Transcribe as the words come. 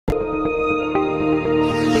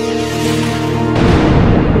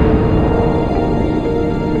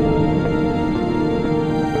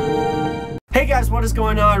what is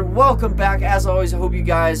going on? Welcome back. As always, I hope you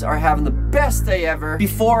guys are having the best day ever.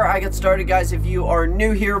 Before I get started, guys, if you are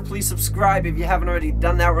new here, please subscribe. If you haven't already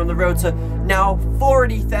done that, we're on the road to now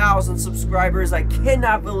 40,000 subscribers. I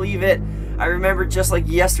cannot believe it. I remember just like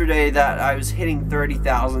yesterday that I was hitting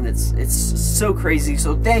 30,000. It's so crazy.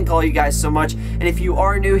 So thank all you guys so much. And if you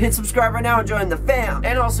are new, hit subscribe right now and join the fam.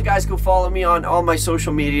 And also, guys, go follow me on all my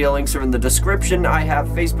social media. Links are in the description. I have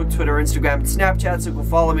Facebook, Twitter, Instagram, and Snapchat, so go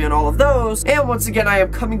follow me on all of those. And once again, I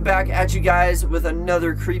am coming back at you guys with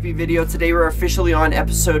another creepy video. Today we're officially on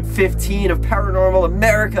episode 15 of Paranormal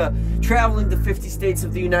America, traveling to 50 states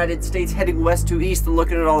of the United States, heading west to east and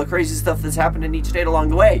looking at all the crazy stuff that's happened in each state along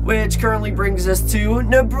the way, which currently brings us to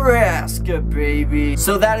Nebraska, baby.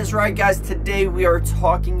 So that is right, guys. Today we are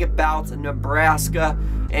talking about Nebraska.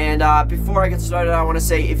 And before I get started, I want to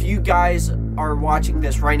say, if you guys are watching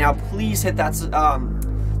this right now, please hit that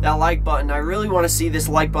like button. I really want to see this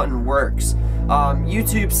like button works.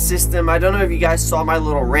 YouTube system, I don't know if you guys saw my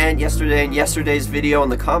little rant yesterday in yesterday's video in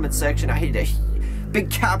the comment section. I hit big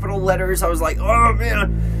capital letters. I was like, oh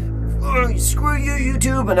man, screw you,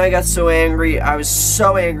 YouTube. And I got so angry. I was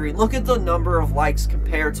so angry. Look at the number of likes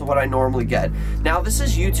compared to what I normally get. Now, this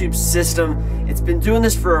is YouTube's system. It's been doing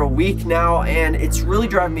this for a week now, and it's really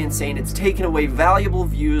driving me insane. It's taken away valuable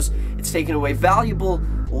views. It's taken away valuable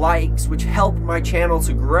likes, which help my channel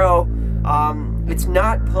to grow. It's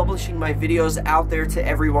not publishing my videos out there to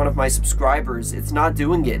every one of my subscribers. It's not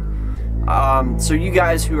doing it. So you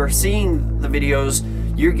guys who are seeing the videos,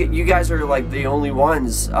 you guys are like the only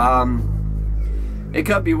ones. It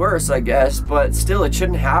could be worse, I guess, but still, it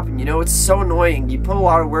shouldn't happen. You know, it's so annoying. You put a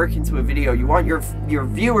lot of work into a video. You want your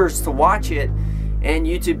viewers to watch it, and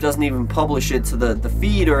YouTube doesn't even publish it to the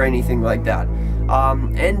feed or anything like that.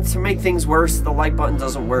 And to make things worse, the like button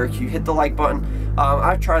doesn't work. You hit the like button.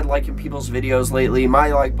 I've tried liking people's videos lately. My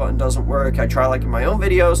like button doesn't work. I try liking my own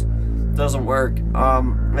videos. Doesn't work.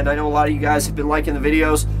 And I know a lot of you guys have been liking the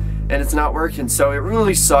videos, and it's not working. So it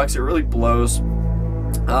really sucks. It really blows.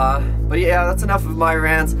 But yeah, that's enough of my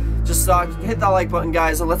rants. Just hit that like button,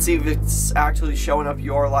 guys, and let's see if it's actually showing up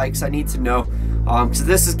your likes. I need to know, because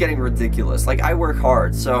this is getting ridiculous. Like, I work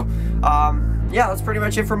hard. So yeah, that's pretty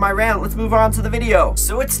much it for my rant. Let's move on to the video.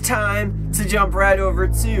 So it's time to jump right over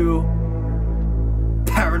to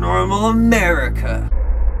Paranormal America.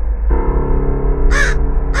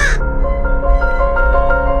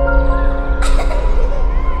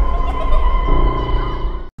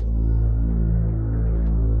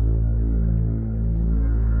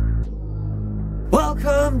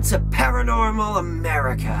 Welcome to Paranormal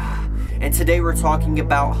America, and today we're talking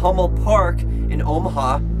about Hummel Park in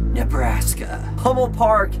Omaha, Nebraska. Hummel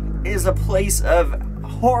Park is a place of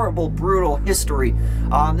horrible, brutal history.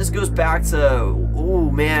 This goes back to, oh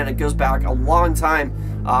man, it goes back a long time,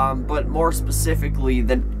 but more specifically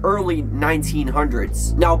the early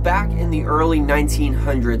 1900s. Now, back in the early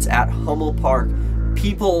 1900s at Hummel Park,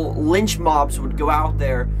 lynch mobs would go out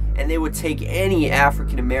there and they would take any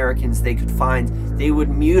African Americans they could find. They would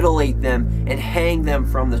mutilate them and hang them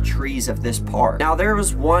from the trees of this park. Now, there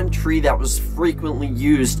was one tree that was frequently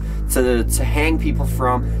used to hang people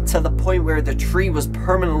from, to the point where the tree was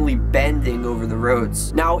permanently bending over the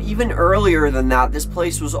roads. Now, even earlier than that, this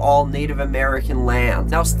place was all Native American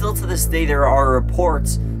land. Now, still to this day, there are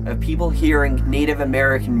reports of people hearing Native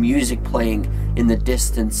American music playing in the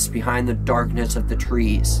distance behind the darkness of the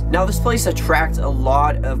trees. Now, this place attracts a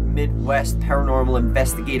lot of Midwest paranormal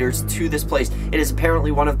investigators to this place. It is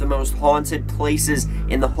apparently one of the most haunted places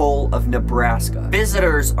in the whole of Nebraska.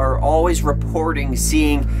 Visitors are always reporting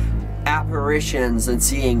seeing apparitions and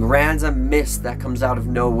seeing random mist that comes out of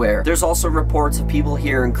nowhere. There's also reports of people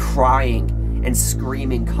hearing crying and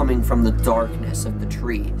screaming coming from the darkness of the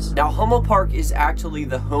trees. Now, Hummel Park is actually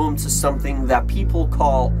the home to something that people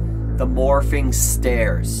call the Morphing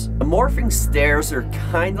Stairs. The Morphing Stairs are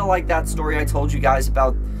kind of like that story I told you guys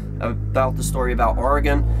about the story about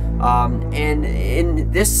Oregon. And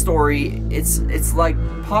in this story, it's like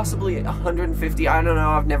possibly 150. I don't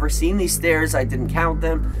know. I've never seen these stairs. I didn't count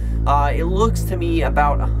them. It looks to me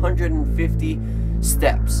about 150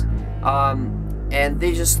 steps. And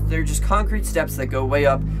they're just concrete steps that go way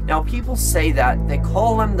up. Now, people say that they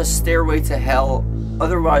call them the Stairway to Hell,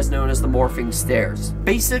 otherwise known as the Morphing Stairs.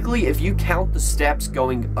 Basically, if you count the steps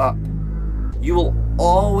going up, you will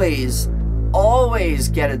always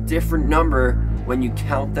get a different number when you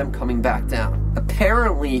count them coming back down.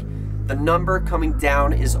 Apparently, the number coming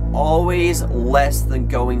down is always less than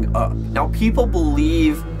going up. Now, people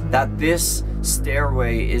believe that this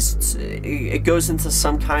stairway it goes into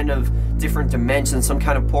some kind of different dimension, some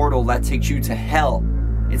kind of portal that takes you to hell.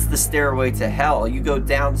 It's the stairway to hell. You go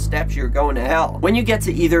down the steps, you're going to hell. When you get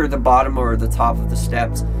to either the bottom or the top of the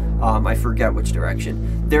steps, I forget which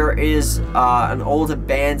direction, there is an old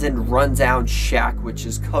abandoned rundown shack which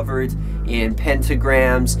is covered in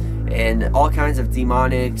pentagrams and all kinds of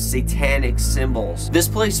demonic, satanic symbols. This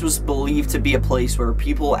place was believed to be a place where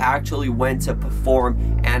people actually went to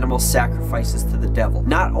perform animal sacrifices to the devil.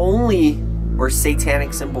 Not only were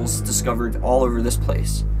satanic symbols discovered all over this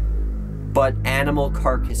place, but animal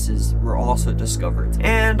carcasses were also discovered.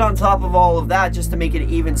 And on top of all of that, just to make it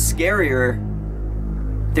even scarier,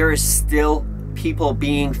 there is still people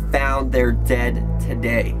being found there dead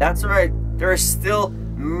today. That's right, there are still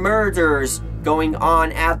murders going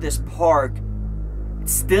on at this park.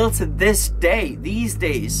 Still to this day, these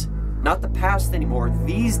days, not the past anymore,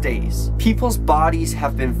 these days, people's bodies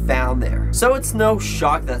have been found there. So it's no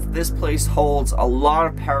shock that this place holds a lot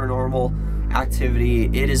of paranormal activity.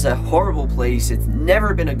 It is a horrible place. It's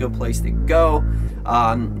never been a good place to go.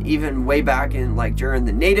 Even way back in, like, during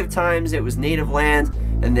the native times, it was native land.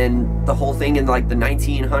 And then the whole thing in like the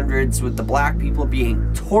 1900s with the black people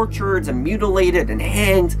being tortured and mutilated and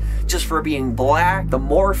hanged just for being black. The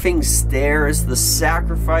morphing stairs, the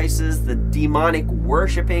sacrifices, the demonic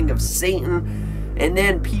worshipping of Satan, and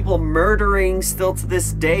then people murdering still to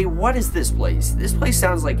this day. What is this place? This place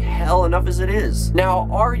sounds like hell enough as it is. Now,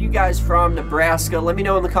 are you guys from Nebraska? Let me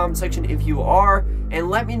know in the comment section if you are, and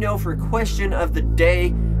let me know for question of the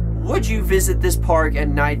day. Would you visit this park at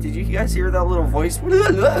night? Did you guys hear that little voice?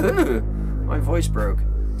 My voice broke.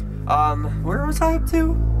 Where was I up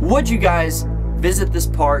to? Would you guys visit this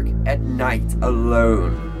park at night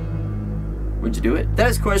alone? Would you do it?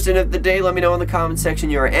 That is question of the day. Let me know in the comment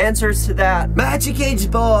section your answers to that. Magic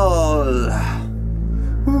 8 Ball! I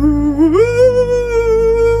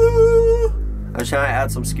was trying to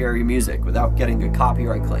add some scary music without getting a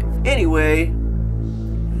copyright claim. Anyway,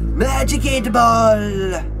 Magic 8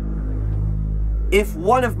 Ball! If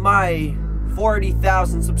one of my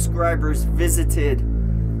 40,000 subscribers visited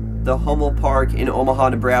the Hummel Park in Omaha,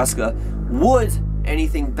 Nebraska, would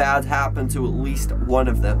anything bad happen to at least one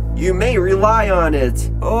of them? You may rely on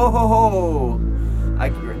it. Oh ho ho!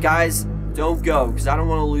 Guys, don't go, because I don't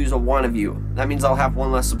want to lose a one of you. That means I'll have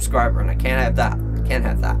one less subscriber, and I can't have that. I can't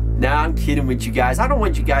have that. Nah, I'm kidding with you guys. I don't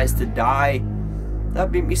want you guys to die.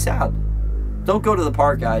 That'd make me sad. Don't go to the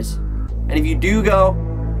park, guys. And if you do go,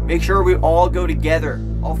 make sure we all go together.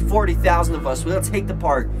 All 40,000 of us. We'll take the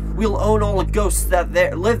park. We'll own all the ghosts that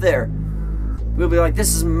live there. We'll be like,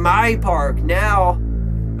 this is my park now.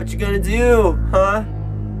 What you gonna do, huh?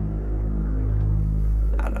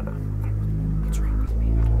 I don't know. What's wrong with me?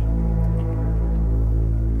 I don't know.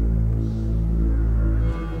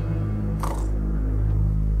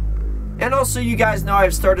 And also, you guys know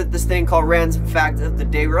I've started this thing called Random Fact of the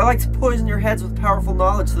Day, where I like to poison your heads with powerful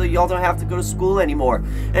knowledge so that y'all don't have to go to school anymore.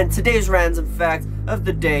 And today's Random Fact of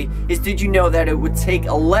the Day is, did you know that it would take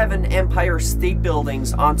 11 Empire State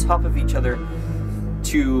Buildings on top of each other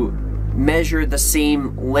to measure the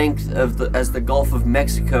same length of as the Gulf of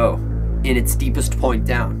Mexico in its deepest point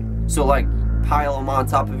down? So, like, pile them on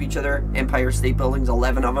top of each other, Empire State Buildings,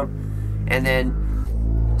 11 of them, and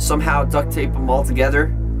then somehow duct tape them all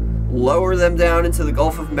together, lower them down into the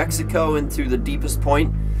Gulf of Mexico, into the deepest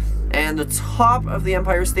point, and the top of the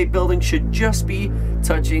Empire State Building should just be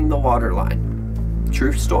touching the water line.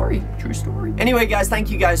 True story. True story. Anyway, guys, thank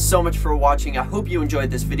you guys so much for watching. I hope you enjoyed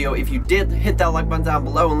this video. If you did, hit that like button down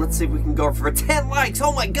below, and let's see if we can go for 10 likes.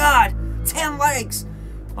 Oh my god, 10 likes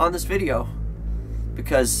on this video,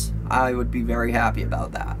 because I would be very happy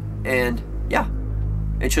about that. And yeah,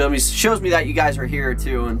 it shows me that you guys are here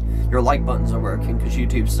too, and your like buttons are working, because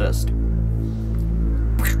YouTube's just...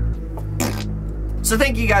 So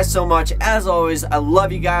thank you guys so much. As always, I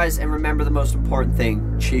love you guys, and remember the most important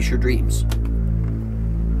thing: chase your dreams.